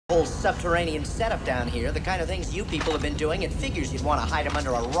Whole subterranean setup down here, the kind of things you people have been doing, it figures you'd want to hide them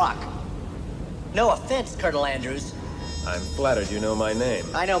under a rock. No offense, Colonel Andrews. I'm flattered you know my name.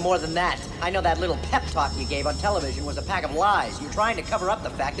 I know more than that. I know that little pep talk you gave on television was a pack of lies. You're trying to cover up the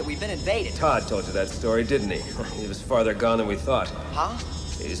fact that we've been invaded. Todd told you that story, didn't he? He was farther gone than we thought. Huh?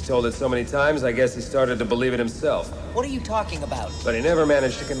 He's told it so many times, I guess he started to believe it himself. What are you talking about? But he never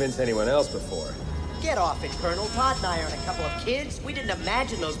managed to convince anyone else before. Get off it, Colonel. Todd and I aren't a couple of kids. We didn't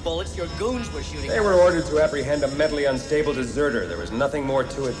imagine those bullets your goons were shooting. They were ordered to apprehend a mentally unstable deserter. There was nothing more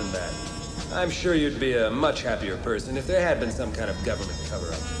to it than that. I'm sure you'd be a much happier person if there had been some kind of government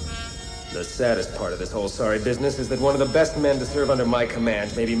cover-up. The saddest part of this whole sorry business is that one of the best men to serve under my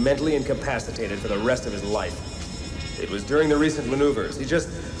command may be mentally incapacitated for the rest of his life. It was during the recent maneuvers. He just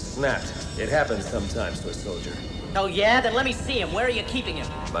snapped. It happens sometimes to a soldier. Oh yeah? Then let me see him. Where are you keeping him?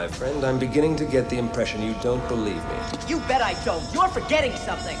 My friend, I'm beginning to get the impression you don't believe me. You bet I don't. You're forgetting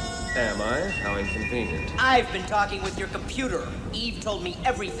something. Am I? How inconvenient. I've been talking with your computer. Eve told me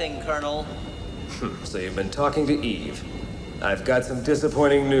everything, Colonel. So you've been talking to Eve. I've got some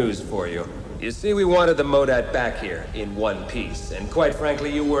disappointing news for you. You see, we wanted the Modat back here in one piece, and quite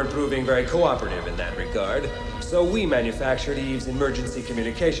frankly, you weren't proving very cooperative in that regard. So we manufactured Eve's emergency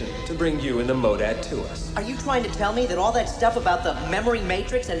communication to bring you and the Modat to us. Are you trying to tell me that all that stuff about the memory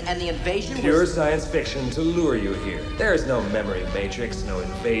matrix and the invasion was... Pure science fiction to lure you here. There's no memory matrix, no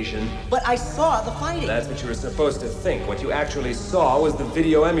invasion. But I saw the fighting. That's what you were supposed to think. What you actually saw was the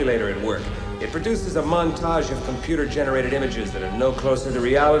video emulator at work. It produces a montage of computer-generated images that are no closer to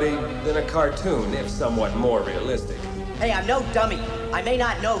reality than a cartoon, if somewhat more realistic. Hey, I'm no dummy. I may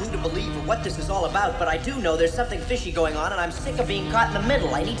not know who to believe or what this is all about, but I do know there's something fishy going on, and I'm sick of being caught in the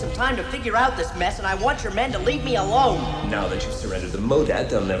middle. I need some time to figure out this mess, and I want your men to leave me alone. Now that you've surrendered the Modat,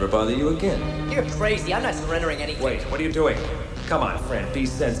 they'll never bother you again. You're crazy. I'm not surrendering anything. Wait, what are you doing? Come on, friend, be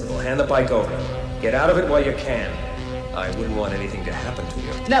sensible. Hand the bike over. Get out of it while you can. I wouldn't want anything to happen to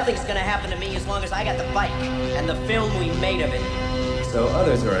you. Nothing's gonna happen to me as long as I got the bike and the film we made of it. So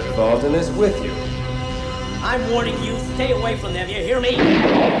others are involved in this with you. I'm warning you, stay away from them, you hear me?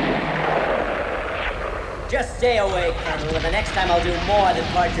 Just stay away, Colonel, and the next time I'll do more than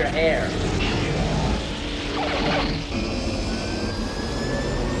part your hair.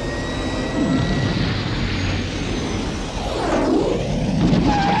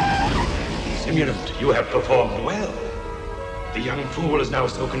 Simulant, you have performed well. The young fool is now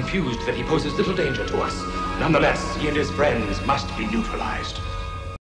so confused that he poses little danger to us. Nonetheless, he and his friends must be neutralized.